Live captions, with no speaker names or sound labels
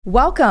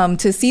Welcome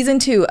to Season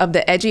 2 of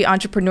the Edgy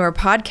Entrepreneur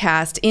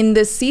Podcast. In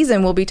this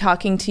season, we'll be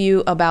talking to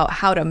you about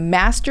how to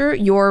master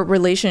your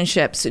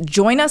relationships.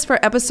 Join us for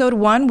Episode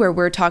 1, where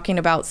we're talking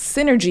about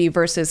synergy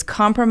versus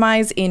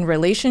compromise in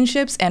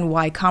relationships and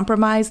why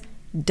compromise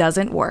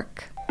doesn't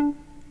work.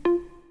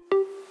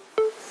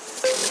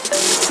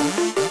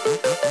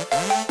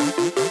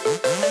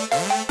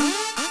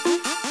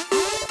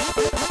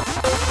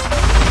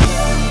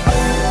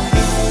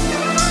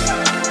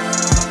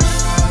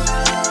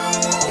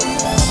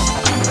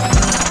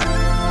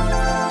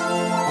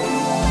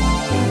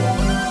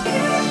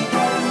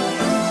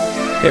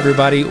 Hey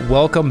everybody,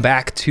 welcome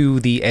back to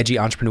the Edgy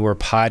Entrepreneur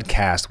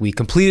Podcast. We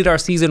completed our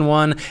Season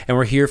 1 and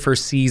we're here for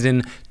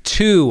Season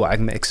 2.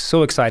 I'm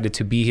so excited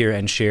to be here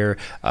and share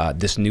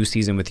this new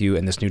season with you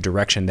and this new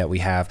direction that we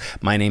have.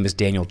 My name is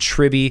Daniel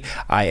Tribby.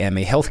 I am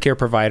a healthcare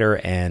provider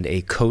and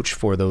a coach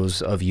for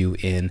those of you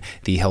in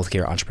the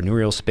healthcare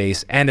entrepreneurial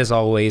space. And as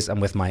always,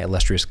 I'm with my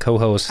illustrious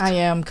co-host. I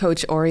am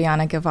Coach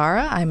Oriana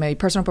Guevara. I'm a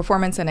personal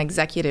performance and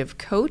executive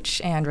coach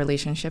and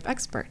relationship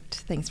expert.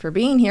 Thanks for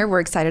being here.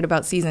 We're excited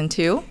about Season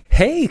 2.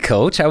 Hey,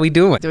 Coach, how we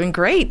doing? Doing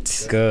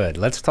great. Good.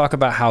 Let's talk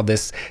about how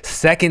this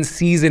second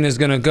season is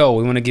going to go.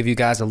 We want to give you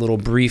guys a little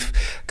brief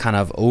kind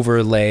of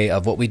overlay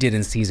of what we did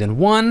in Season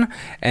 1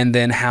 and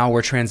then how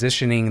we're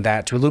transitioning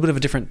that to a little bit of a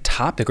different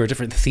topic or a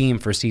different theme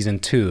for Season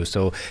 2.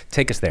 So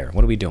take us there.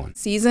 What are we doing?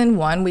 Season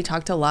 1, we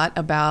talked a lot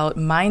about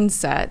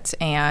mindset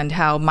and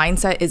how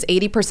mindset is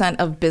 80%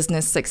 of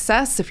business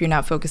success. If you're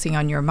not focusing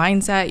on your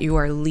mindset, you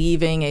are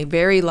leaving a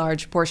very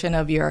large portion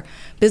of your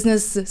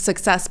business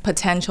success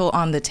potential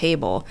on the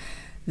table.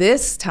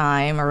 This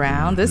time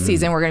around, this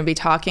season, we're going to be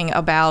talking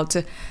about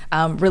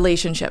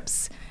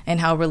relationships and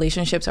how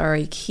relationships are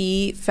a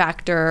key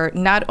factor,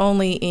 not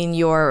only in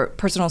your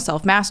personal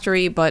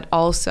self-mastery, but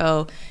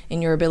also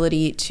in your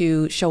ability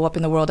to show up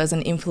in the world as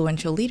an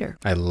influential leader.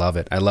 I love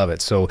it. I love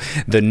it. So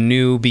the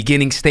new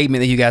beginning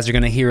statement that you guys are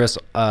going to hear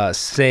us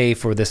say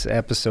for this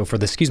episode, for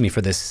this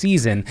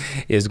season,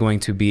 is going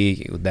to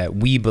be that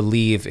we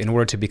believe in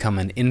order to become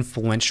an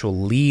influential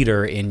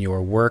leader in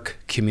your work,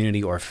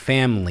 community, or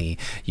family,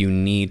 you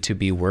need to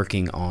be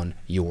working on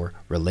your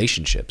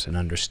relationships and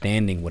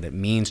understanding what it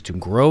means to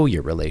grow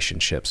your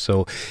relationships.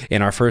 So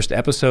in our first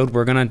episode,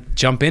 we're going to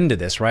jump into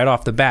this right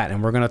off the bat,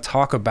 and we're going to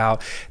talk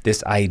about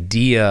this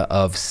idea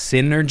of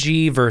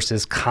synergy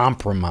versus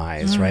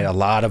compromise, right? A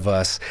lot of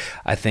us,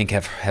 I think,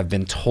 have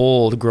been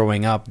told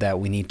growing up that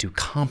we need to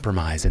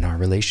compromise in our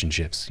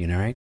relationships,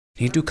 right?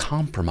 You need to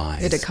compromise.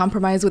 We had to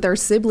compromise with our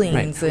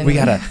siblings. Right. And we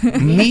got to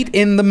meet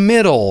in the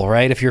middle,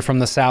 right? If you're from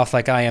the South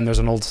like I am, there's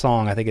an old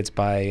song, I think it's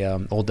by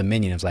Old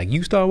Dominion. It's like,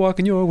 you start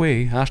walking your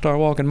way, I start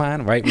walking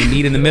mine, right? We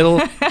meet in the middle,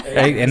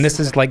 right? And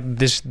this is like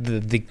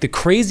the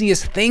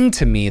craziest thing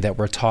to me that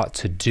we're taught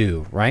to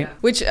do, right?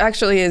 Which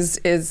actually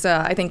is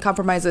I think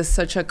compromise is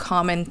such a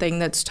common thing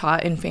that's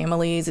taught in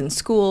families, in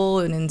school,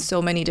 and in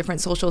so many different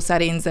social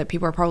settings that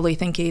people are probably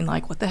thinking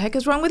like, what the heck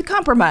is wrong with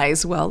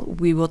compromise? Well,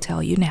 we will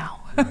tell you now.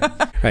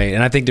 Right.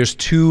 And I think there's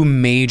two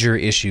major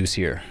issues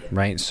here,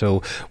 right?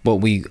 So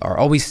what we are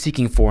always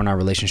seeking for in our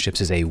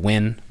relationships is a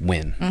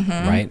win-win,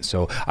 right?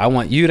 So I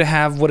want you to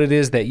have what it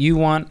is that you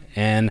want,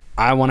 and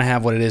I want to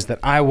have what it is that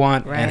I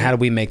want, right. And how do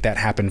we make that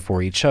happen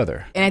for each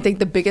other? And I think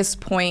the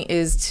biggest point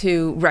is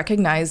to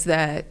recognize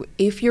that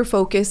if your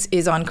focus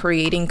is on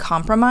creating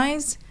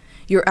compromise,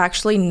 you're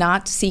actually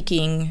not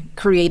seeking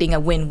creating a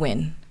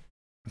win-win.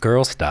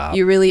 Girl, stop.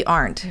 You really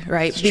aren't,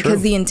 right? It's because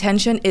true. The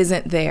intention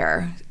isn't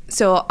there.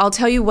 So I'll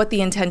tell you what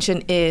the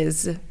intention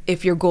is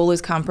if your goal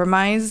is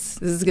compromise.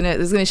 This is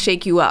gonna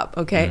shake you up,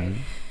 okay? Mm-hmm.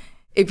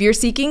 If you're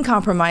seeking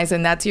compromise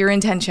and that's your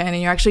intention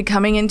and you're actually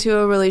coming into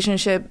a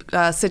relationship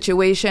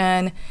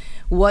situation,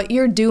 what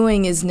you're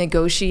doing is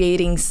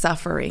negotiating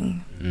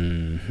suffering.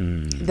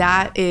 Mm-hmm.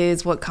 That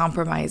is what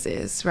compromise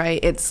is,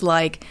 right? It's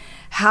like,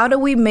 how do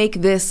we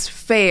make this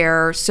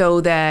fair so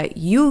that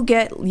you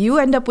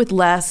end up with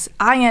less,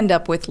 I end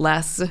up with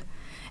less,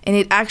 and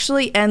it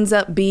actually ends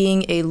up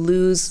being a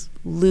lose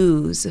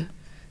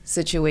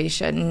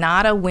situation,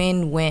 not a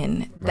win-win.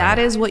 Right. That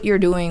is what you're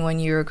doing when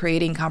you're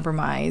creating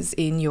compromise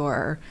in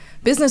your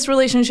business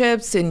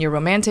relationships, in your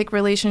romantic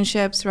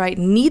relationships, right?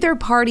 Neither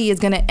party is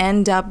going to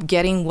end up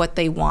getting what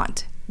they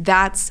want.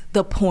 That's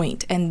the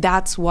point, and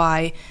that's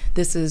why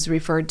this is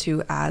referred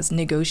to as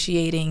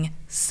negotiating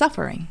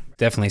suffering.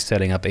 Definitely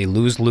setting up a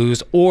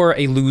lose-lose or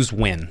a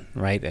lose-win,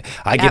 right?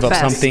 I give up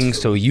something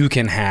so you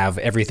can have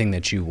everything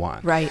that you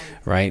want,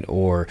 right?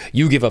 Or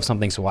you give up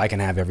something so I can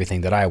have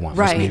everything that I want,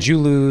 which means you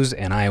lose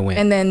and I win.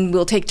 And then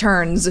we'll take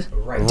turns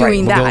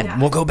doing that.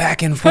 We'll go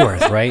back and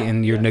forth, right?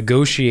 And you're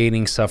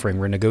negotiating suffering.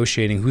 We're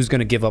negotiating who's going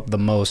to give up the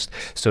most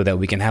so that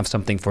we can have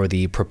something for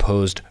the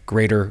proposed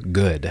greater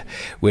good,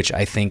 which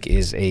I think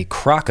is a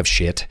crock of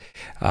shit.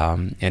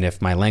 And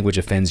if my language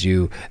offends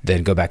you,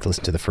 then go back to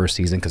listen to the first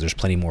season because there's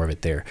plenty more of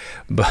it there.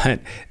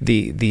 But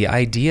the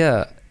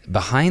idea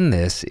behind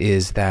this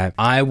is that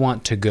I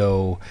want to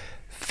go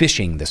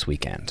fishing this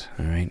weekend,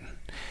 all right?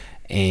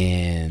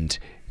 And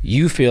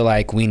you feel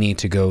like we need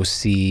to go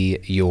see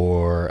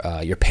your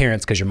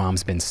parents because your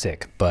mom's been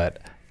sick, but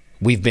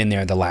we've been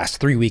there the last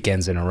 3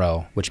 weekends in a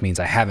row, which means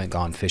I haven't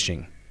gone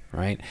fishing,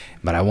 right?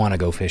 But I want to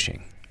go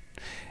fishing.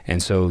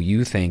 And so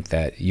you think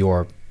that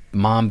your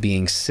mom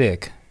being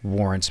sick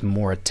warrants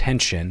more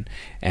attention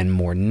and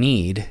more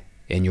need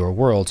in your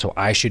world, so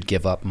I should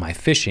give up my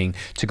fishing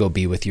to go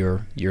be with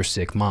your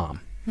sick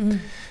mom.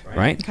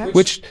 Right? Okay.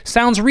 Which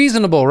sounds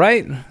reasonable,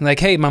 right? Like,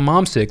 hey, my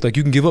mom's sick. Like,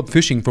 you can give up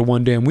fishing for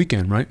one damn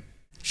weekend, right?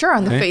 Sure,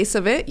 on the face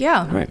of it,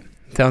 yeah. Right.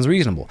 Sounds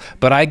reasonable.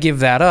 But I give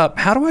that up.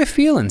 How do I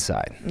feel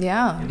inside?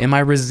 Yeah. Am I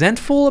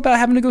resentful about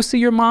having to go see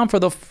your mom for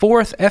the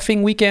 4th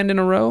effing weekend in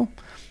a row?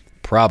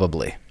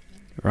 Probably.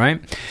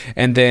 Right?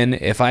 And then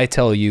if I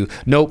tell you,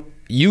 nope,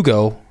 you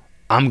go,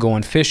 I'm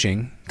going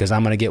fishing because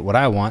I'm going to get what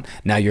I want.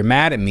 Now you're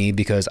mad at me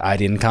because I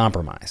didn't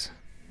compromise.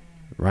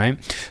 Right?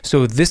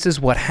 So this is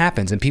what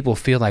happens. And people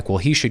feel like, well,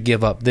 he should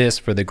give up this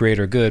for the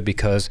greater good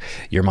because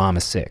your mom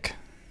is sick.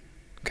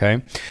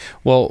 Okay?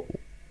 Well,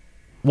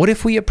 what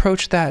if we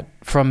approach that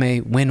from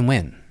a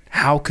win-win?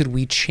 How could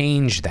we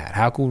change that?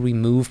 How could we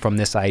move from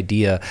this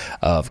idea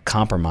of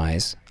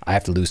compromise? I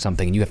have to lose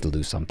something and you have to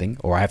lose something,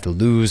 or I have to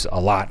lose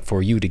a lot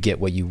for you to get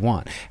what you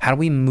want. How do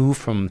we move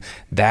from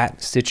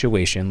that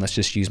situation? Let's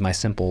just use my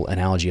simple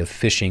analogy of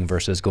fishing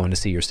versus going to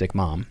see your sick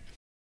mom.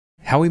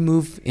 How we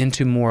move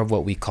into more of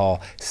what we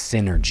call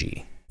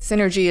synergy.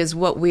 Synergy is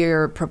what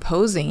we're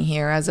proposing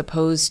here as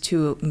opposed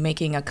to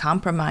making a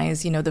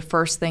compromise. You know, the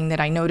first thing that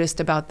I noticed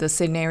about the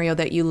scenario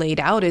that you laid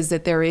out is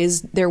that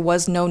there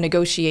was no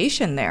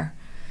negotiation there.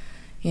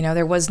 You know,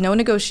 there was no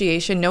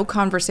negotiation, no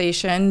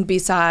conversation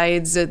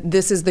besides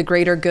this is the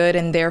greater good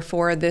and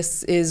therefore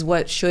this is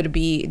what should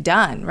be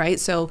done, right?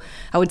 So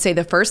I would say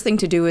the first thing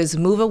to do is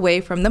move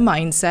away from the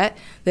mindset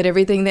that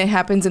everything that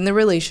happens in the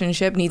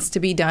relationship needs to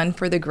be done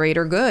for the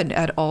greater good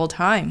at all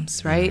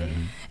times, right?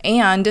 Mm-hmm.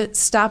 And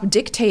stop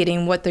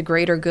dictating what the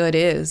greater good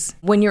is.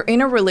 When you're in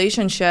a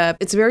relationship,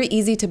 it's very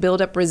easy to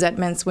build up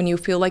resentments when you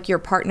feel like your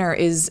partner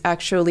is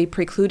actually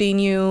precluding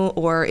you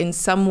or in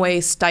some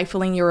way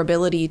stifling your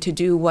ability to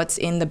do what's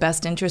in the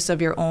best interest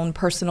of your own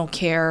personal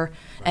care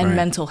and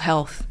mental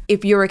health.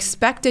 If you're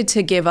expected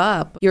to give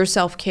up your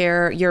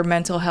self-care, your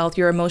mental health,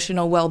 your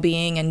emotional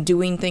well-being, and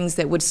doing things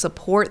that would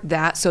support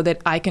that so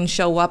that I can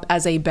show up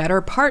as a better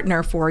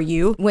partner for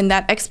you, when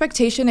that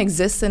expectation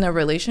exists in a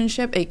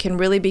relationship, it can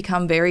really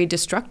become very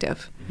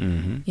destructive.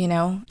 Mm-hmm. You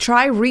know,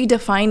 try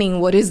redefining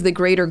what is the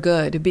greater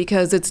good,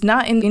 because it's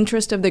not in the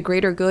interest of the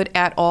greater good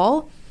at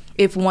all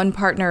if one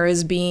partner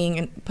is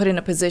being put in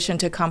a position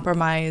to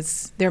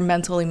compromise their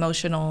mental,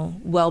 emotional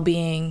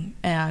well-being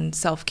and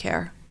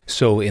self-care.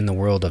 So in the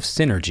world of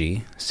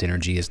synergy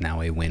is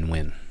now a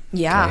win-win.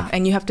 Yeah,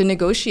 and you have to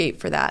negotiate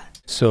for that.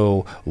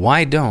 So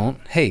why don't,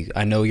 hey,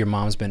 I know your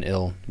mom's been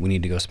ill. We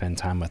need to go spend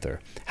time with her.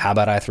 How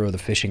about I throw the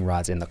fishing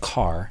rods in the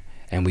car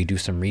and we do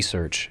some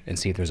research and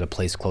see if there's a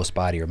place close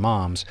by to your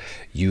mom's.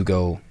 You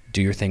go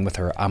do your thing with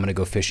her. I'm going to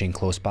go fishing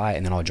close by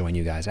and then I'll join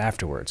you guys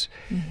afterwards,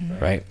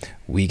 right?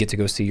 We get to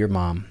go see your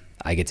mom.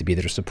 I get to be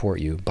there to support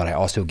you, but I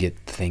also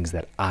get the things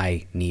that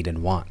I need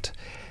and want.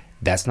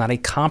 That's not a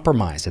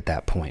compromise at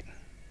that point.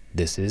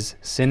 This is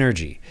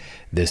synergy.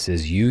 This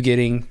is you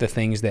getting the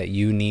things that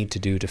you need to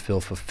do to feel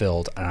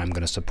fulfilled, and I'm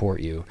going to support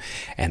you.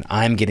 And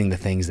I'm getting the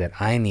things that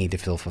I need to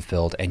feel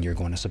fulfilled, and you're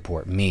going to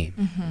support me.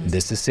 Mm-hmm.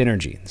 This is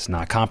synergy. It's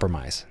not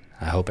compromise.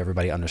 I hope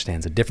everybody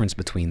understands the difference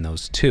between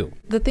those two.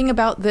 The thing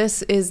about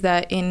this is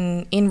that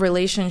in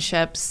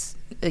relationships,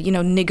 you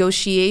know,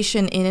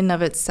 negotiation in and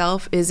of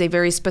itself is a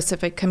very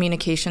specific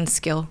communication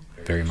skill.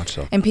 Very much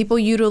so. And people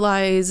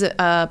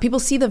people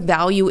see the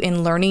value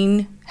in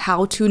learning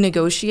how to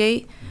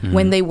negotiate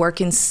when they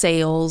work in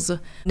sales,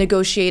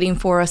 negotiating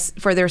for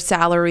their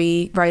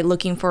salary, right?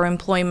 Looking for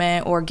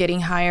employment or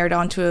getting hired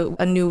onto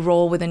a new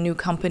role with a new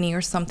company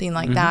or something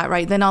like that,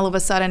 right? Then all of a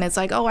sudden it's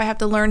like, oh, I have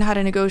to learn how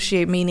to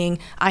negotiate, meaning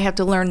I have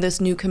to learn this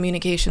new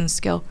communication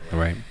skill.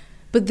 Right.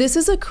 But this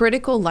is a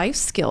critical life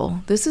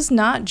skill. This is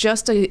not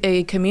just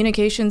a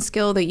communication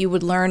skill that you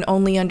would learn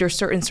only under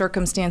certain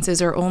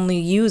circumstances or only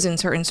use in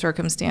certain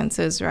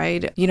circumstances,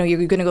 right? You know,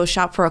 you're going to go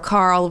shop for a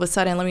car, all of a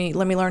sudden,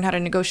 let me learn how to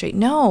negotiate.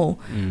 No,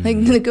 like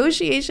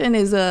negotiation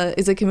is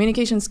a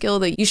communication skill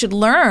that you should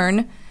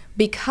learn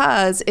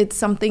because it's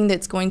something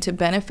that's going to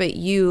benefit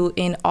you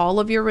in all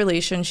of your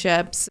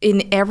relationships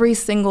in every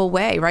single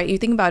way, right? You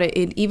think about it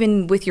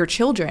even with your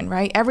children,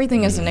 right?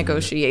 Everything is a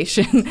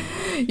negotiation.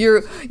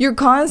 You're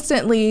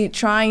constantly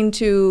trying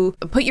to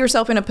put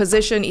yourself in a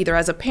position either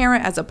as a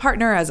parent, as a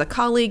partner, as a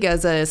colleague,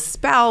 as a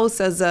spouse,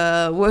 as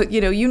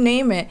you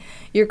name it.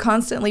 You're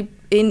constantly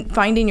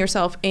finding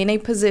yourself in a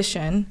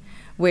position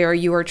where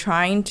you are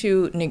trying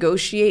to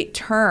negotiate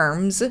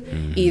terms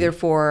either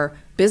for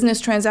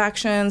business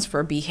transactions,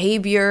 for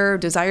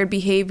desired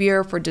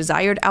behavior, for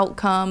desired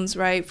outcomes,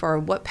 right? For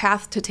what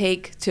path to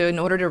take in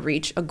order to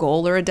reach a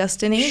goal or a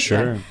destination.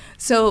 Sure.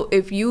 So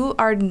if you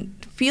are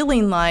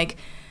feeling like,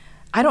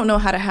 I don't know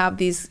how to have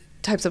these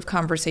types of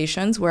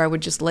conversations where I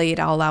would just lay it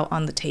all out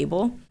on the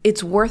table,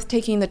 it's worth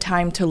taking the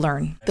time to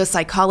learn the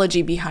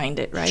psychology behind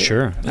it, right?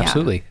 Sure,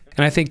 absolutely.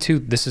 And I think too,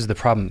 this is the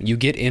problem. You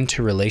get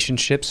into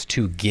relationships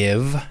to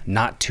give,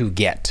 not to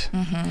get.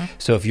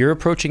 So if you're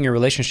approaching your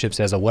relationships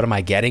as a, what am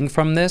I getting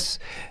from this?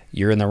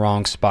 You're in the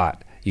wrong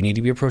spot. You need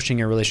to be approaching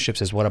your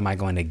relationships as, what am I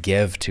going to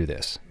give to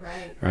this?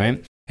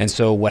 Right? And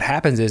so what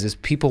happens is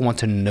people want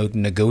to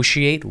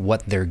negotiate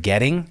what they're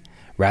getting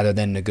rather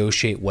than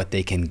negotiate what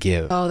they can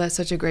give. Oh, that's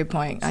such a great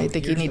point. I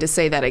think you need to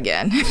say that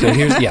again. So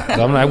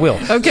I will.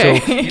 Okay.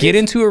 So get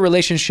into a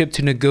relationship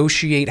to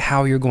negotiate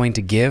how you're going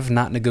to give,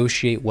 not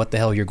negotiate what the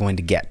hell you're going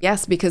to get.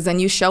 Yes, because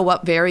then you show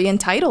up very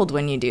entitled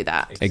when you do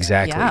that.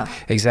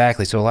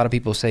 Exactly. So a lot of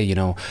people say,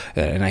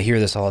 and I hear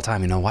this all the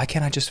time, why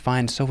can't I just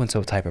find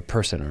so-and-so type of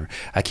person? Or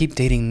I keep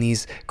dating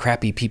these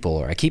crappy people,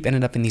 or I keep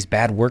ending up in these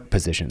bad work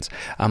positions.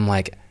 I'm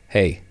like,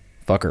 hey,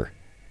 fucker,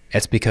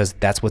 it's because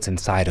that's what's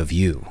inside of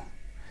you.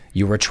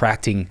 You're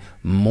attracting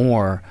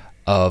more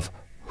of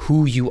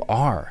who you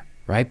are,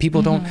 right?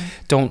 People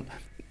don't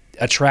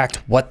attract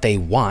what they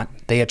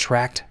want. They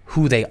attract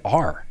who they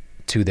are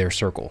to their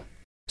circle.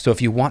 So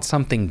if you want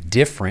something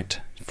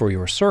different for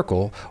your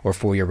circle or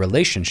for your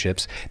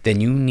relationships,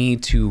 then you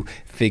need to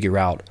figure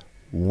out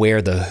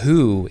where the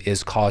who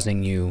is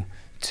causing you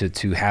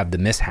to have the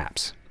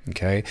mishaps.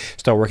 Okay,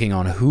 start working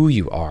on who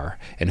you are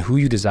and who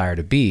you desire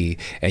to be,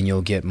 and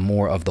you'll get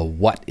more of the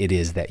what it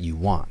is that you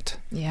want.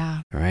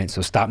 Yeah. All right.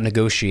 So stop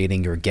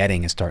negotiating your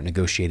getting and start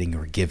negotiating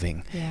your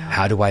giving. Yeah.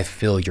 How do I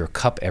fill your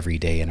cup every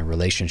day in a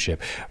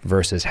relationship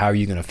versus how are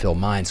you going to fill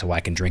mine so I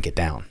can drink it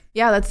down?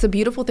 Yeah, that's the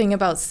beautiful thing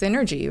about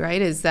synergy,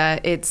 right? Is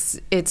that it's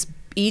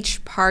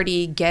each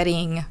party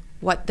getting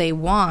what they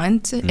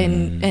want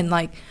and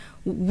like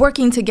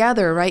working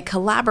together, right?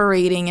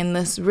 Collaborating in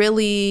this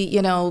really,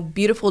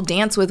 beautiful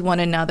dance with one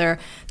another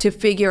to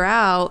figure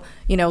out,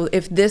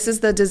 if this is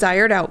the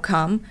desired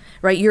outcome,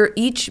 right? You're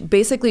each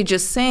basically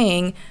just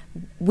saying,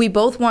 we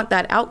both want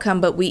that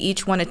outcome, but we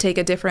each want to take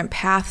a different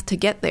path to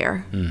get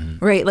there,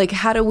 right? Like,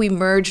 how do we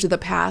merge the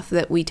path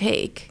that we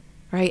take?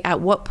 Right?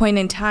 At what point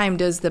in time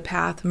does the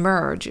path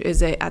merge?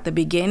 Is it at the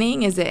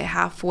beginning? Is it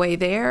halfway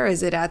there?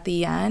 Is it at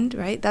the end?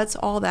 Right? That's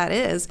all that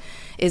is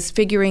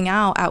figuring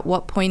out at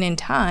what point in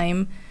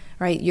time,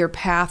 right, your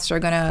paths are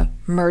going to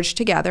merge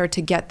together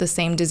to get the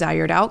same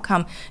desired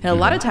outcome. And a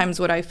lot of times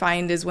what I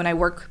find is when I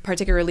work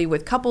particularly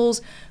with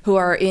couples who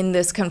are in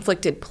this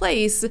conflicted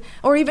place,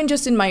 or even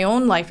just in my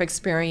own life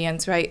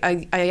experience, right,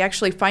 I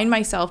actually find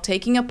myself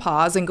taking a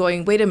pause and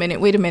going, wait a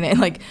minute,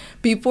 like,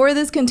 before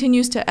this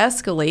continues to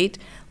escalate,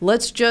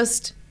 let's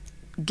just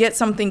get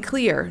something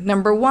clear.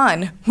 Number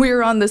one,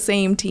 we're on the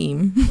same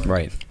team.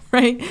 Right.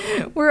 Right?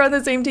 We're on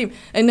the same team.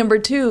 And number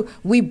two,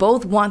 we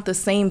both want the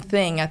same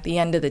thing at the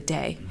end of the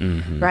day.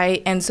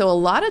 Right? And so a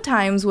lot of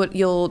times what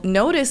you'll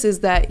notice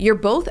is that you're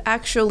both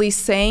actually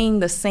saying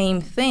the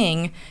same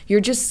thing. You're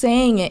just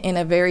saying it in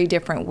a very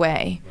different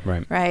way.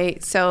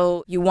 Right?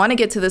 So you want to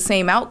get to the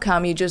same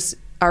outcome. You just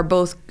are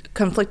both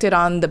conflicted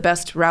on the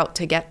best route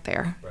to get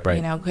there.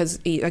 Right. Because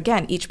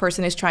again, each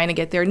person is trying to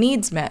get their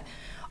needs met.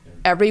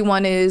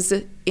 Everyone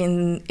is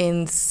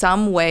in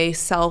some way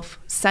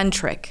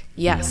self-centric.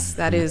 Yes,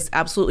 that is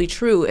absolutely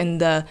true. And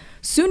the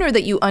sooner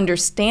that you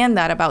understand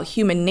that about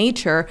human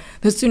nature,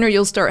 the sooner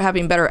you'll start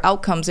having better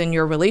outcomes in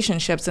your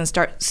relationships and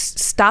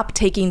stop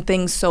taking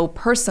things so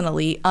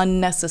personally,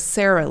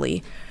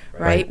 unnecessarily.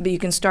 Right? But you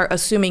can start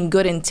assuming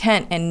good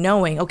intent and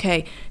knowing,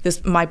 okay,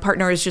 my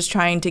partner is just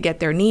trying to get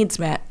their needs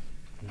met.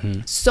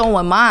 So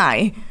am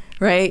I.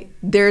 Right?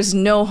 There's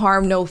no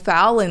harm, no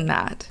foul in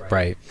that.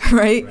 Right?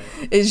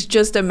 It's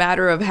just a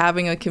matter of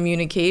having a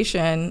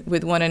communication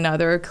with one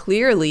another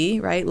clearly,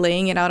 right?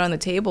 Laying it out on the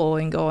table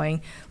and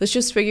going, let's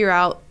just figure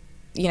out,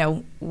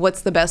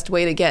 what's the best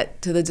way to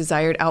get to the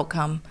desired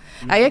outcome.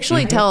 I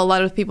actually tell a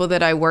lot of people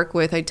that I work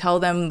with, I tell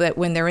them that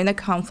when they're in a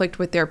conflict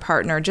with their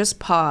partner, just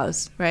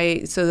pause,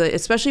 right? So that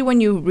especially when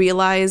you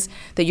realize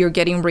that you're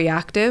getting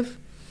reactive,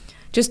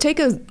 just take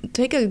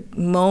a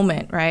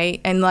moment,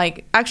 right? And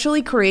like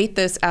actually create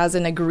this as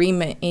an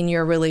agreement in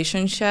your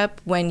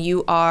relationship when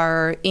you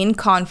are in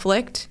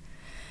conflict,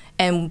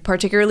 and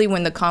particularly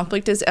when the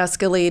conflict is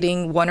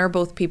escalating, one or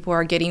both people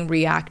are getting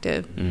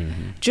reactive.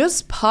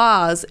 Just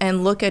pause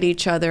and look at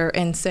each other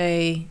and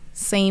say,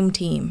 same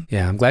team.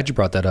 Yeah, I'm glad you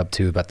brought that up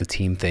too about the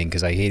team thing,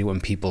 because I hate it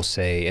when people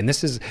say, and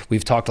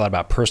we've talked a lot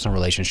about personal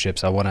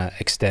relationships. I want to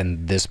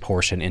extend this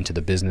portion into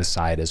the business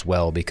side as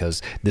well,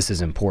 because this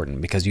is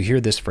important, because you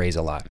hear this phrase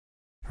a lot,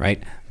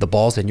 right? The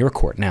ball's in your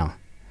court now.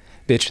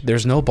 Bitch,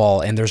 there's no ball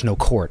and there's no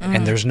court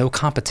and there's no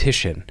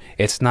competition.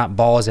 It's not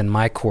ball is in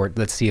my court.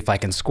 Let's see if I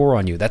can score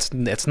on you. That's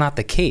not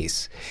the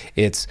case.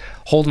 It's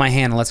hold my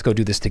hand and let's go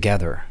do this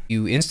together.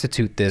 You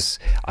institute this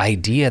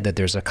idea that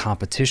there's a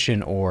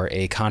competition or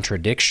a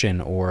contradiction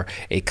or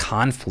a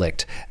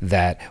conflict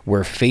that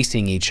we're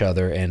facing each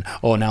other and,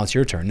 oh, now it's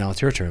your turn. Now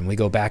it's your turn. We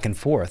go back and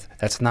forth.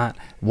 That's not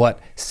what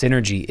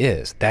synergy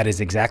is. That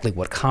is exactly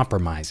what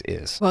compromise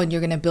is. Well,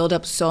 you're going to build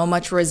up so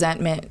much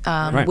resentment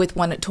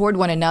toward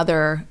one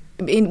another.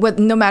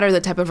 No matter the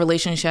type of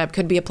relationship,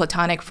 could be a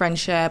platonic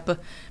friendship,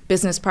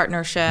 business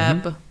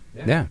partnership,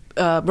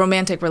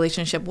 romantic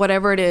relationship,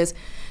 whatever it is.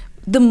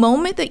 the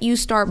moment that you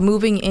start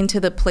moving into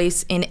the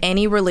place in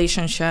any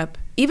relationship,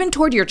 even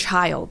toward your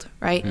child,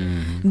 right?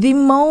 The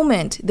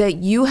moment that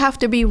you have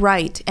to be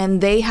right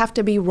and they have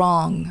to be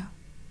wrong,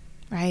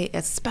 right?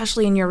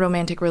 Especially in your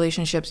romantic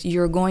relationships,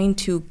 you're going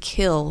to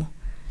kill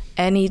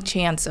any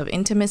chance of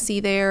intimacy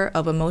there,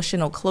 of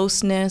emotional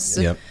closeness,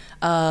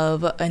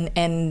 of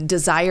and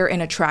desire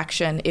and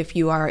attraction if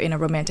you are in a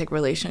romantic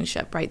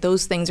relationship, right?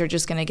 Those things are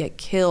just going to get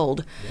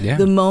killed.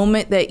 The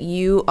moment that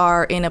you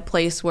are in a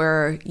place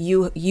where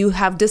you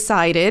have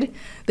decided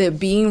that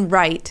being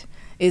right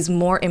is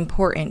more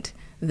important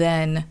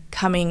than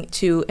coming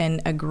to an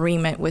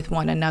agreement with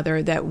one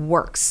another that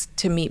works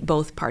to meet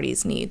both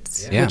parties'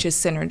 needs, which is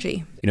synergy.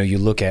 You know, you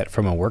look at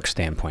from a work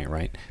standpoint,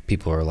 right?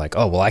 People are like,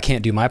 oh, well, I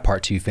can't do my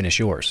part till you finish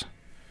yours.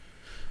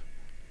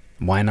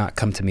 Why not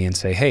come to me and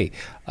say, hey,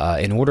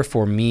 in order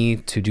for me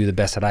to do the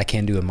best that I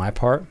can do in my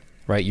part,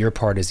 right? Your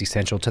part is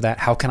essential to that.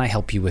 How can I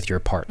help you with your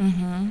part?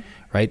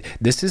 Right?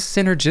 This is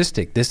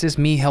synergistic. This is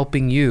me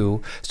helping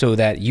you so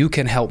that you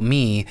can help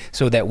me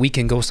so that we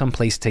can go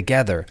someplace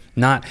together.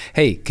 Not,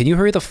 hey, can you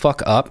hurry the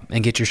fuck up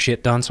and get your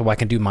shit done so I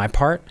can do my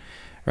part?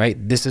 Right?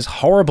 This is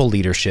horrible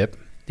leadership.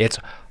 It's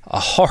a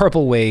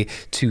horrible way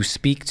to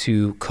speak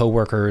to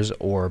coworkers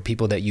or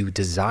people that you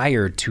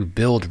desire to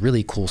build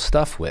really cool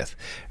stuff with,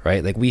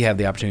 right? Like we have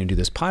the opportunity to do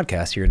this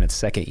podcast here in its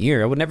second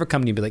year. I would never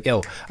come to you and be like,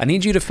 yo, I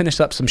need you to finish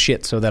up some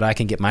shit so that I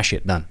can get my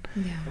shit done.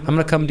 I'm going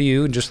to come to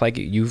you and just like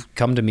you've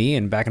come to me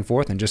and back and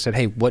forth and just said,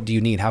 hey, what do you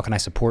need? How can I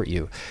support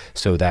you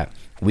so that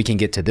we can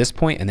get to this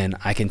point and then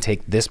I can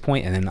take this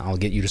point and then I'll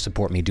get you to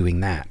support me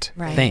doing that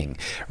thing,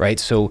 right?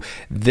 So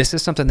this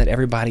is something that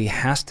everybody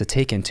has to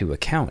take into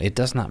account. It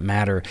does not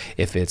matter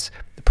if it's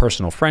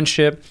personal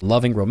friendship,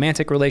 loving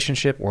romantic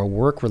relationship, or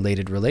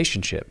work-related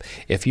relationship.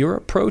 If you're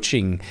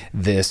approaching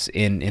this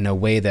in a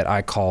way that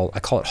I call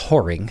it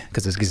whoring,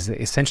 because it's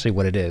essentially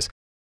what it is.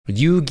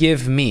 You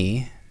give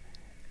me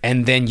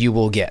and then you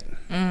will get.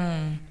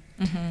 And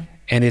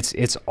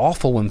it's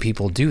awful when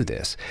people do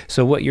this.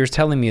 So what you're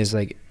telling me is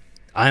like,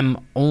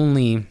 I'm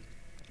only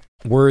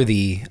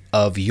worthy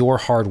of your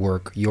hard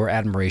work, your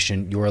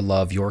admiration, your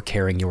love, your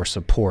caring, your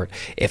support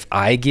if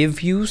I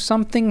give you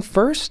something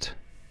first.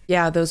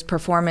 Yeah, those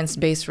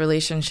performance-based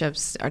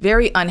relationships are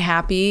very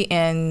unhappy,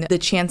 and the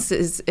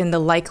chances and the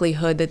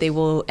likelihood that they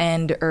will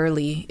end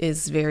early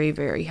is very,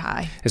 very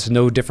high. It's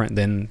no different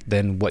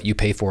than what you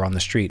pay for on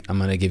the street. I'm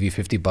going to give you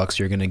 $50.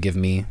 You're going to give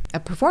me a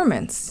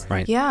performance.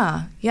 Right.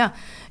 Yeah.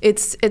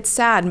 It's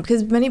sad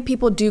because many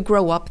people do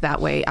grow up that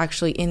way,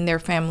 actually, in their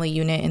family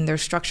unit, in their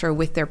structure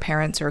with their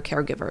parents or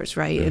caregivers,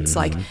 right? It's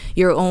like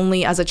you're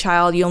only, as a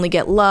child, you only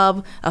get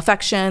love,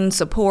 affection,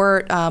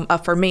 support,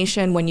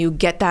 affirmation when you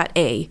get that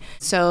A.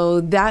 So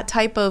that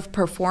type of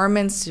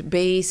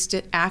performance-based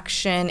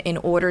action in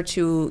order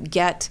to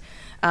get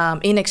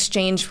in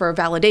exchange for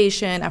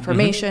validation,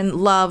 affirmation,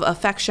 love,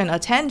 affection,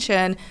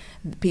 attention,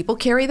 people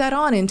carry that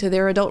on into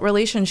their adult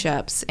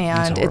relationships,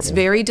 and it's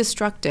very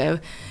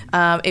destructive.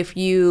 If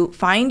you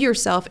find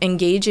yourself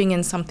engaging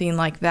in something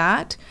like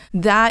that,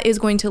 that is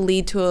going to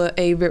lead to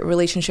a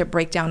relationship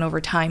breakdown over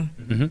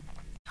time,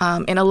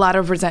 and a lot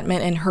of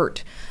resentment and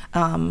hurt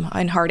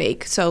and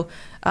heartache. So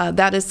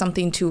that is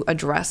something to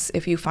address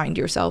if you find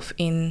yourself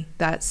in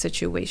that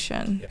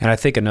situation. And I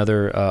think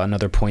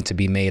another point to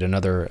be made,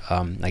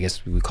 I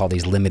guess we call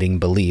these limiting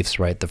beliefs,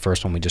 right? The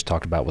first one we just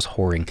talked about was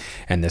whoring,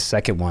 and the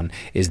second one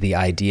is the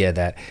idea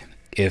that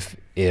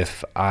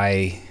if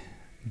I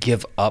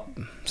give up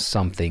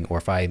something, or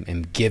if I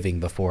am giving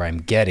before I'm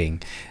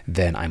getting,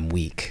 then I'm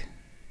weak,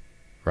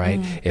 right?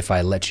 If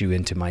I let you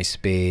into my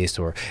space,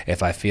 or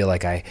if I feel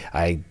like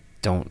I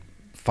don't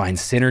find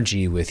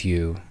synergy with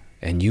you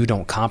and you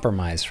don't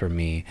compromise for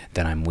me,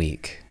 then I'm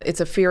weak. It's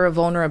a fear of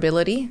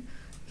vulnerability,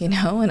 and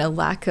a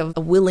lack of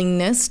a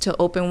willingness to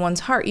open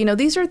one's heart.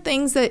 These are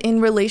things that in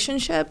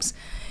relationships,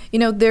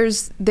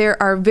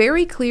 there are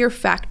very clear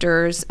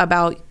factors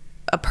about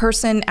a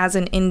person as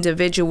an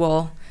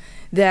individual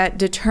that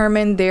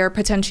determine their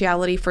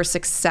potentiality for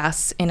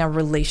success in a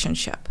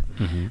relationship.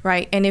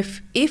 Right? And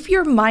if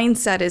your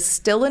mindset is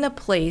still in a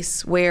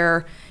place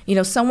where,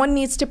 someone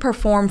needs to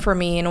perform for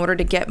me in order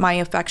to get my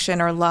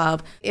affection or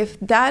love, if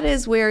that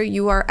is where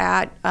you are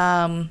at,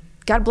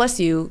 God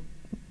bless you,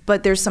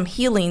 but there's some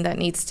healing that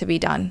needs to be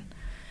done.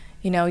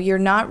 You're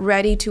not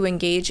ready to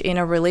engage in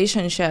a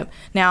relationship.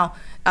 Now,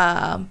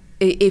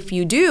 if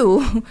you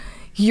do,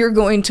 you're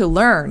going to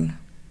learn.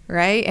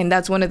 Right? And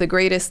that's one of the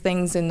greatest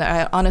things, and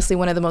honestly,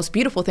 one of the most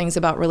beautiful things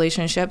about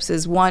relationships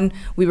is, one,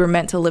 we were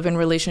meant to live in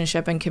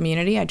relationship and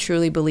community. I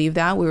truly believe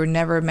that. We were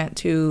never meant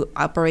to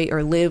operate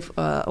or live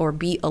or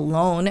be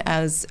alone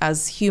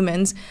as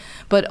humans.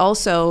 But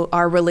also,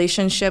 our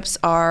relationships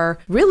are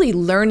really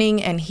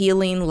learning and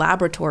healing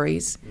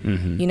laboratories,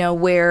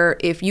 where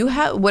if you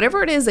have,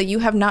 whatever it is that you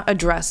have not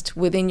addressed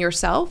within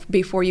yourself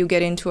before you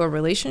get into a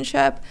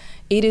relationship,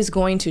 it is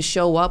going to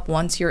show up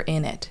once you're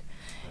in it.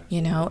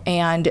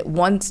 And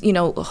once,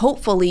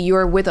 hopefully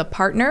you're with a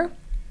partner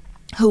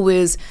who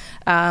is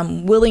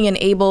willing and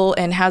able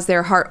and has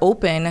their heart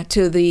open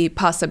to the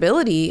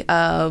possibility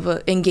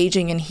of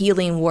engaging in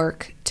healing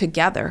work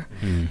together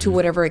to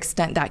whatever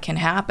extent that can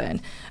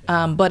happen.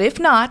 But if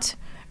not,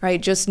 right,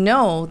 just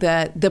know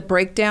that the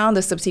breakdown,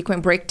 the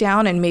subsequent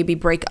breakdown and maybe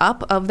break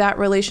up of that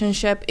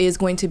relationship is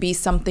going to be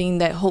something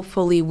that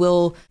hopefully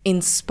will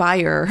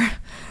inspire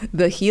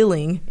the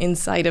healing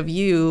inside of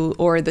you,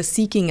 or the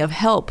seeking of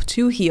help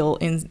to heal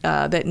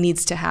that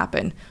needs to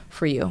happen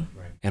for you.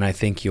 And I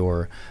think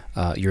your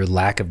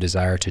lack of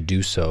desire to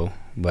do so,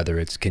 whether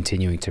it's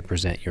continuing to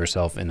present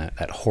yourself in that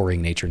whoring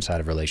nature inside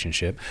of a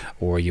relationship,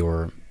 or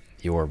your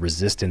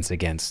resistance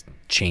against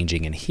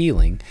changing and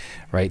healing,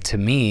 right? To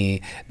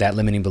me, that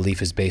limiting belief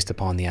is based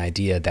upon the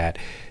idea that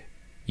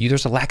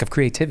there's a lack of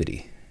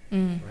creativity,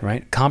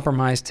 right?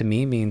 Compromise to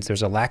me means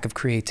there's a lack of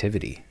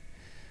creativity,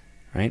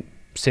 right?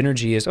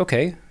 Synergy is,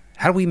 okay,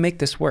 how do we make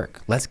this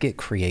work? Let's get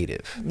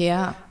creative.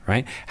 Yeah.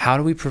 Right? How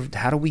do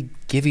we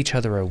give each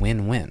other a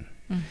win-win?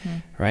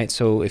 Right?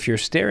 So if you're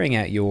staring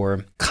at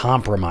your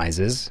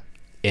compromises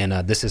and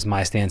this is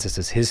my stance, this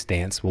is his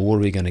stance, well, what are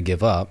we going to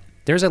give up?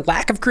 There's a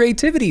lack of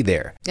creativity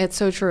there. It's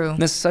so true.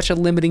 That's such a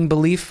limiting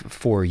belief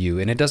for you.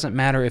 And it doesn't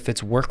matter if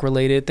it's work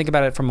related. Think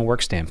about it from a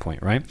work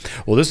standpoint, right?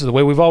 Well, this is the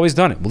way we've always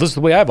done it. Well, this is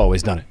the way I've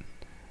always done it.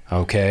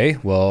 Okay,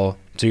 well,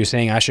 so you're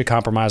saying I should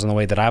compromise on the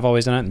way that I've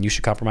always done it and you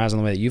should compromise on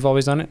the way that you've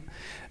always done it?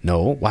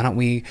 No, why don't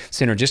we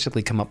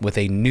synergistically come up with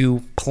a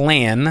new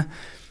plan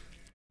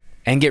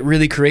and get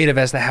really creative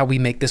as to how we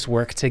make this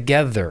work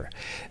together.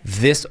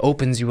 This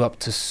opens you up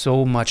to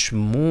so much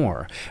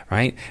more,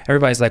 right?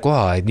 Everybody's like,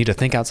 well, I need to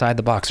think outside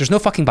the box. There's no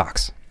fucking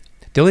box.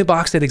 The only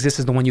box that exists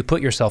is the one you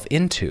put yourself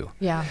into.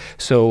 Yeah.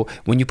 So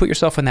when you put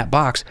yourself in that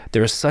box,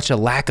 there is such a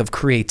lack of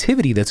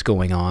creativity that's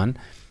going on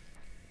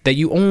that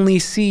you only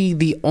see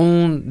the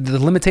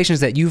limitations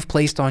that you've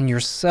placed on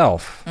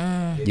yourself.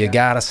 You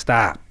gotta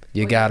stop.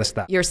 You gotta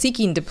stop. You're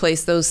seeking to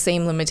place those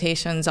same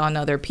limitations on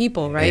other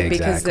people, right? Exactly.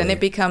 Because then it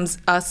becomes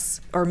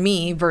us or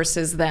me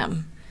versus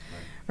them,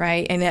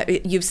 right?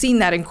 And you've seen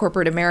that in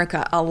corporate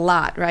America a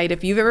lot, right?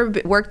 If you've ever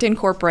worked in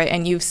corporate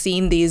and you've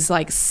seen these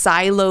like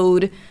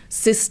siloed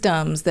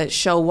systems that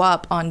show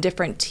up on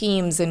different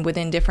teams and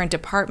within different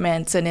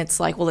departments, and it's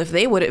like, well,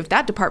 if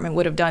that department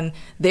would have done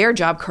their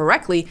job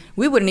correctly,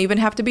 we wouldn't even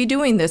have to be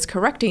doing this,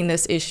 correcting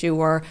this issue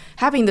or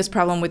having this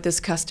problem with this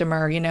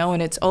customer,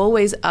 and it's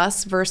always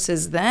us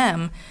versus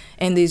them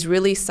in these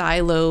really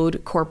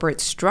siloed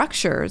corporate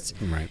structures,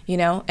 right.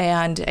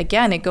 And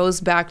again, it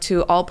goes back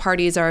to all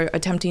parties are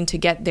attempting to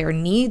get their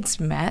needs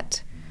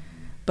met,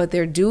 but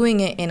they're doing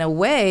it in a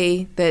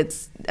way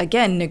that's,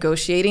 again,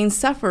 negotiating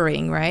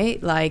suffering,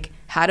 right? Like,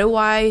 how do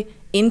I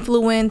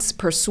influence,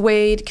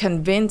 persuade,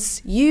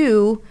 convince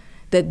you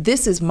that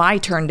this is my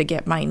turn to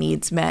get my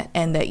needs met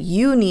and that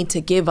you need to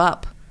give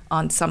up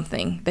on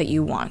something that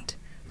you want,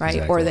 right?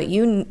 Exactly. Or that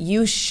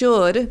you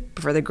should,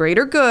 for the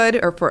greater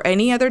good or for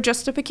any other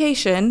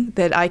justification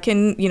that I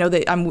can,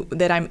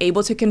 that I'm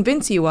able to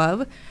convince you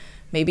of,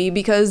 maybe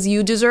because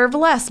you deserve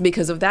less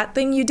because of that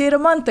thing you did a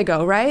month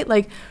ago, right?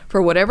 Like,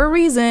 for whatever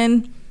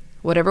reason,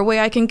 whatever way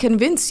I can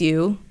convince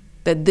you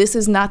that this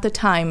is not the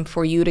time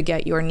for you to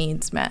get your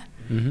needs met,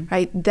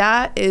 right?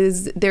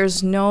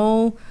 There's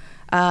no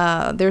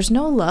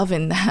love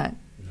in that.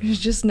 There's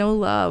just no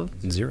love.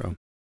 Zero.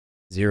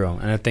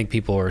 And I think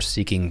people are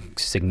seeking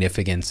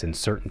significance and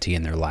certainty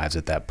in their lives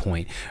at that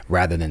point,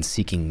 rather than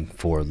seeking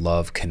for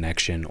love,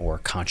 connection, or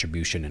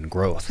contribution and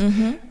growth,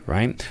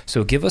 right?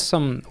 So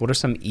what are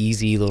some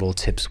easy little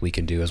tips we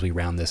can do as we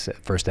round this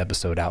first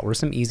episode out? What are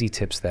some easy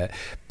tips that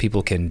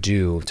people can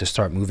do to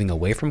start moving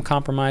away from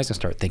compromise and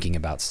start thinking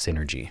about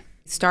synergy?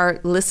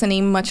 Start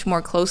listening much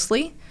more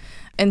closely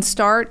and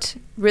start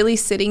really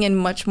sitting in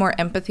much more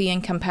empathy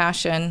and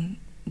compassion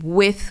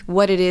with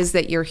what it is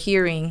that you're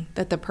hearing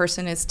that the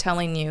person is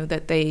telling you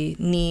that they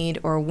need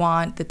or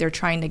want, that they're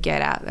trying to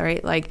get at,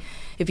 right? Like,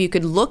 if you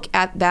could look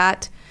at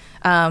that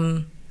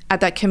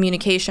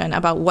communication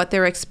about what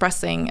they're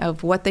expressing,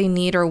 of what they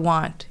need or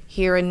want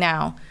here and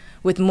now,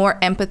 with more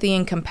empathy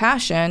and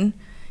compassion,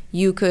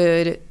 you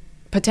could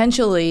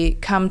potentially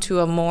come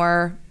to a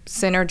more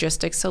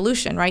synergistic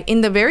solution, right?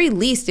 In the very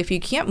least, if you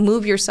can't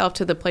move yourself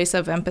to the place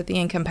of empathy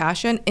and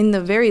compassion, in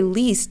the very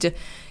least,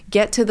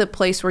 get to the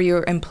place where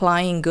you're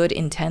implying good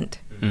intent,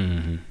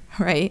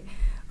 right?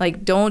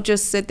 Like, don't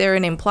just sit there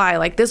and imply,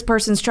 like, this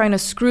person's trying to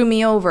screw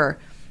me over,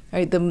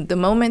 right? The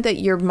moment that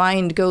your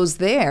mind goes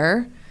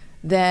there,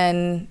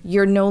 then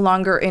you're no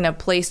longer in a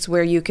place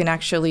where you can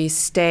actually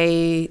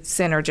stay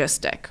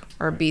synergistic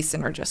or be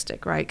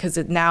synergistic, right? Because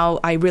now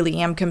I really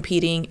am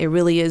competing. It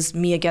really is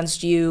me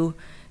against you.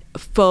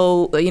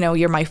 Foe,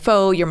 you're my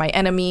foe, you're my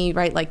enemy,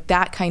 right? Like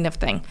that kind of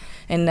thing.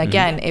 And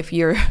again, if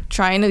you're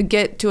trying to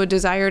get to a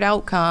desired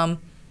outcome,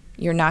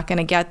 you're not going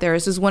to get there.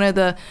 This is one of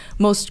the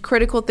most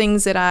critical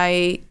things that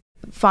I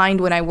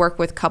find when I work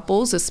with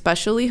couples,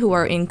 especially who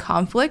are in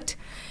conflict,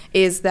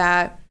 is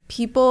that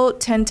people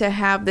tend to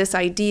have this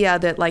idea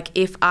that, like,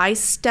 if I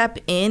step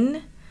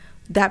in,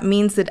 that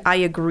means that I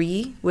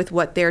agree with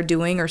what they're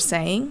doing or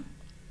saying,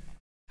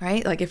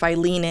 right? Like, if I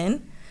lean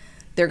in,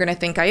 they're going to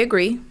think I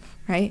agree,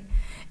 right?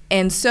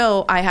 And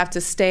so I have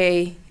to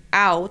stay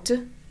out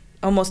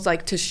almost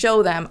like to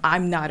show them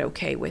I'm not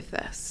okay with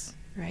this,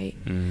 right?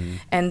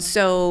 And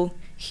so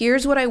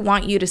here's what I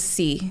want you to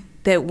see,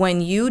 that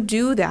when you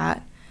do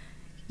that,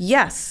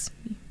 yes,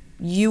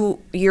 you're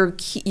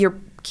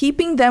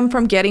keeping them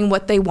from getting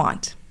what they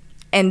want.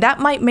 And that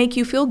might make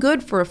you feel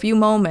good for a few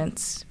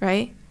moments,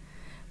 right?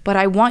 But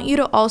I want you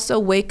to also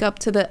wake up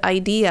to the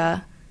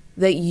idea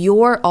that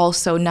you're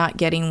also not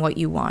getting what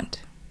you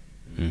want,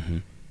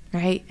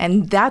 right?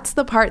 And that's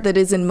the part that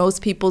is in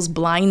most people's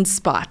blind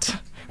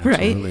spot, right?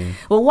 Absolutely.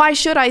 Well, why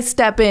should I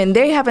step in?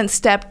 They haven't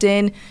stepped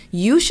in.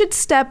 You should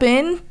step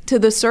in to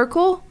the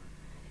circle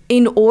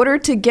in order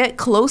to get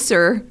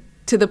closer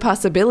to the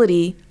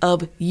possibility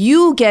of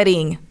you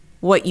getting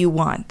what you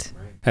want.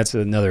 That's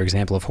another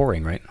example of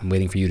whoring, right? I'm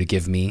waiting for you to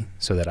give me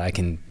so that I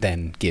can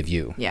then give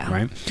you.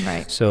 Yeah.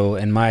 Right. So,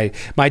 and my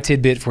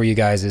tidbit for you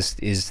guys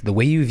is the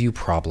way you view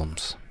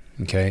problems.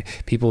 Okay.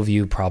 People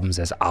view problems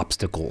as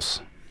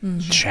obstacles,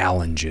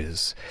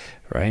 challenges,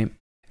 right?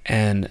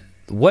 And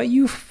what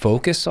you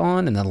focus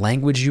on and the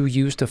language you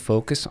use to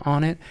focus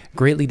on it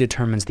greatly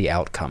determines the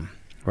outcome.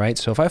 Right?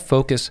 So if I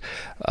focus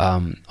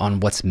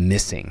on what's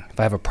missing, if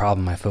I have a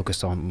problem, I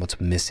focus on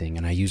what's missing,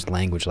 and I use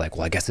language like,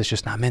 well, I guess it's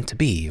just not meant to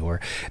be, or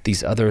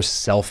these other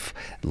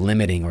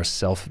self-limiting or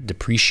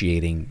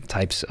self-depreciating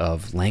types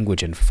of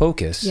language and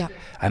focus,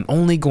 I'm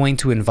only going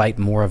to invite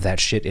more of that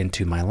shit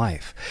into my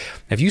life.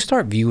 If you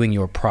start viewing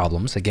your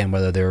problems, again,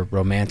 whether they're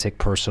romantic,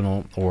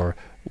 personal, or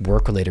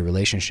work-related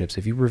relationships,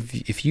 if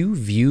you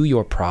view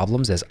your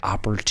problems as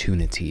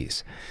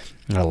opportunities,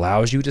 it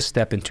allows you to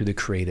step into the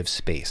creative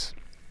space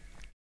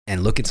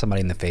and look at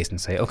somebody in the face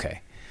and say, okay,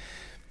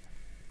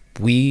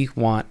 we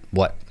want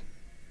what?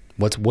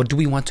 What do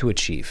we want to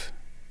achieve?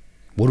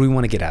 What do we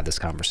want to get out of this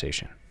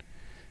conversation?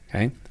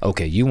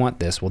 Okay, you want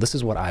this. Well, this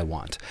is what I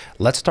want.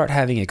 Let's start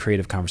having a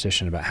creative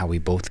conversation about how we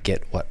both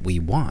get what we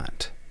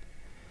want.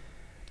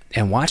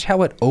 And watch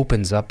how it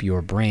opens up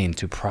your brain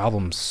to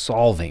problem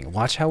solving.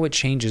 Watch how it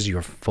changes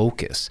your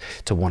focus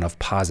to one of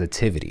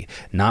positivity.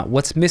 Not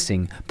what's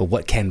missing, but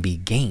what can be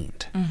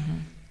gained.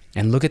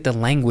 And look at the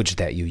language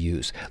that you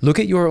use. Look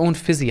at your own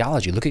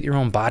physiology. Look at your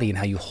own body and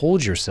how you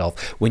hold yourself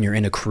when you're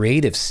in a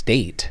creative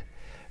state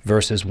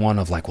versus one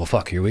of like, well,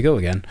 fuck, here we go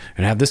again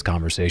and have this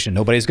conversation.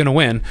 Nobody's going to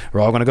win. We're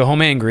all going to go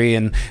home angry,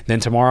 and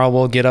then tomorrow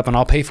we'll get up and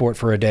I'll pay for it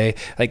for a day.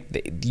 Like,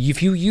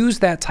 if you use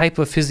that type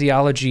of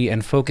physiology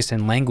and focus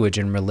and language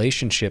in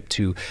relationship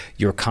to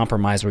your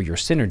compromise or your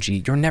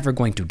synergy, you're never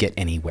going to get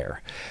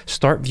anywhere.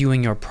 Start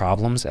viewing your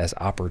problems as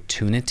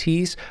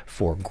opportunities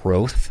for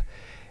growth,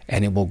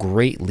 and it will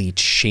greatly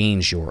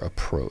change your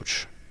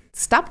approach.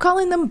 Stop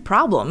calling them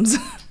problems.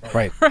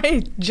 Right.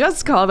 Right.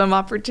 Just call them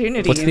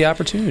opportunities. What's the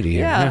opportunity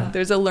here? Yeah,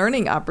 there's a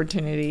learning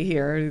opportunity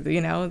here.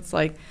 You know, it's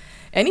like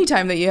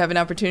anytime that you have an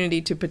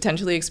opportunity to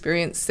potentially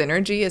experience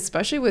synergy,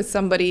 especially with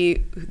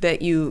somebody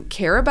that you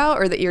care about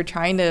or that you're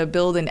trying to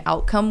build an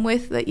outcome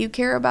with that you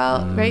care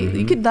about, right?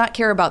 You could not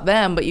care about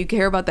them, but you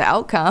care about the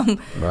outcome.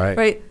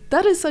 Right.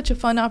 That is such a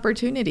fun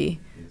opportunity.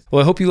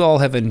 Well, I hope you all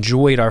have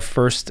enjoyed our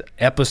first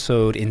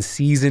episode in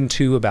season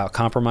 2 about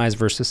compromise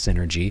versus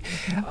synergy.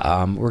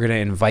 We're going to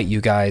invite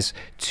you guys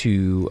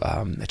to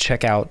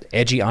check out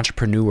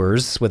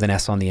edgyentrepreneurs with an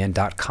S on the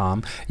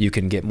end.com. You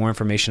can get more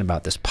information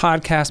about this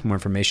podcast, more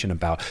information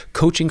about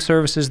coaching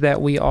services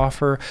that we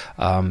offer.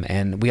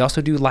 And we also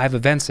do live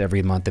events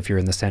every month if you're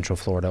in the Central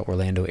Florida,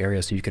 Orlando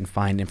area. So you can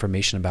find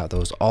information about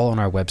those all on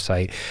our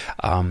website.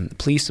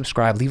 Please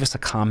subscribe, leave us a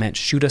comment,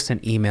 shoot us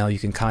an email. You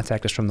can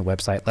contact us from the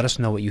website. Let us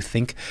know what you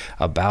think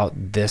about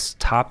this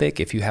topic.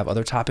 If you have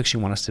other topics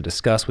you want us to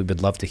discuss, we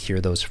would love to hear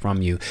those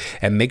from you.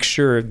 And make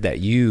sure that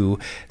you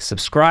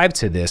subscribe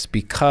to this,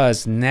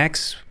 because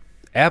next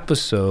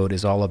episode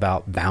is all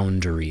about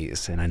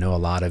boundaries. And I know a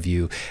lot of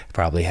you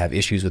probably have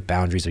issues with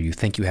boundaries, or you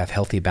think you have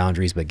healthy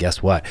boundaries, but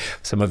guess what?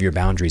 Some of your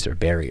boundaries are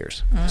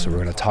barriers. So we're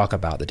going to talk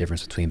about the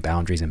difference between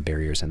boundaries and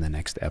barriers in the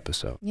next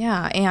episode.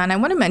 Yeah, and I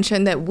want to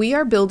mention that we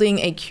are building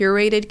a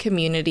curated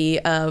community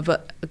of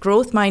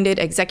growth-minded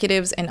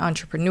executives and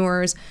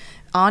entrepreneurs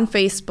on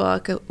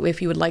Facebook.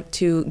 If you would like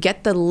to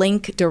get the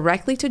link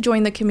directly to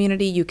join the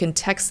community, you can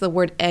text the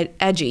word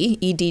EDGY,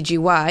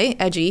 E-D-G-Y,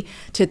 EDGY,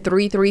 to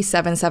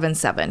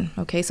 33777.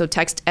 Okay, so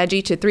text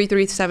EDGY to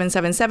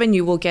 33777.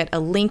 You will get a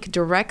link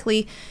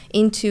directly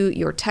into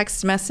your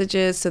text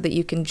messages so that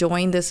you can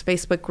join this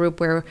Facebook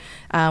group where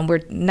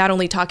we're not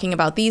only talking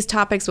about these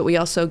topics, but we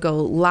also go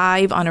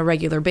live on a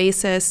regular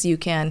basis. You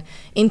can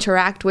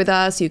interact with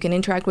us. You can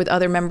interact with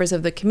other members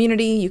of the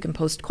community. You can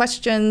post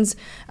questions,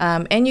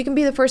 and you can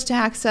be the first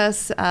to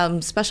access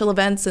special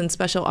events and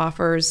special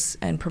offers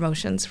and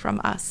promotions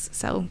from us.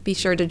 So be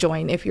sure to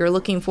join. If you're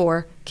looking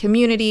for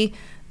community,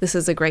 this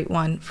is a great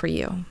one for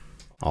you.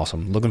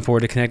 Awesome. Looking forward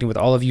to connecting with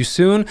all of you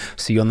soon.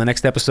 See you on the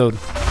next episode.